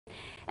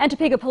And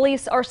Topeka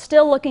police are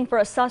still looking for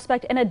a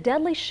suspect in a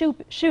deadly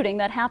shooting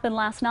that happened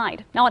last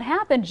night. Now, it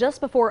happened just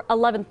before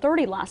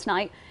 11:30 last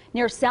night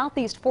near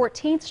Southeast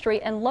 14th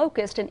Street and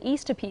Locust in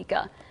East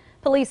Topeka.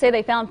 Police say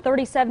they found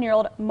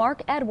 37-year-old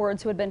Mark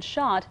Edwards, who had been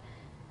shot.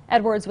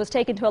 Edwards was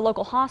taken to a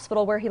local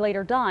hospital where he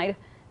later died.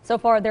 So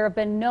far, there have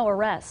been no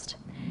arrests.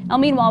 Now,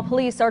 meanwhile,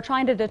 police are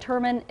trying to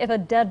determine if a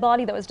dead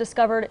body that was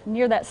discovered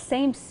near that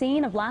same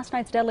scene of last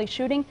night's deadly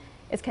shooting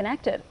is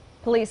connected.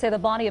 Police say the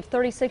body of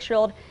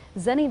 36-year-old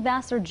Zenny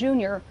Vassar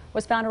Jr.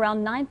 was found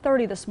around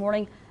 9:30 this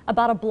morning,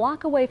 about a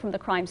block away from the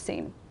crime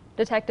scene.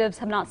 Detectives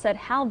have not said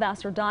how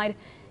Vassar died.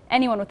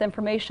 Anyone with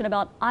information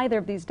about either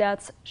of these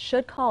deaths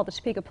should call the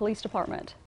Topeka Police Department.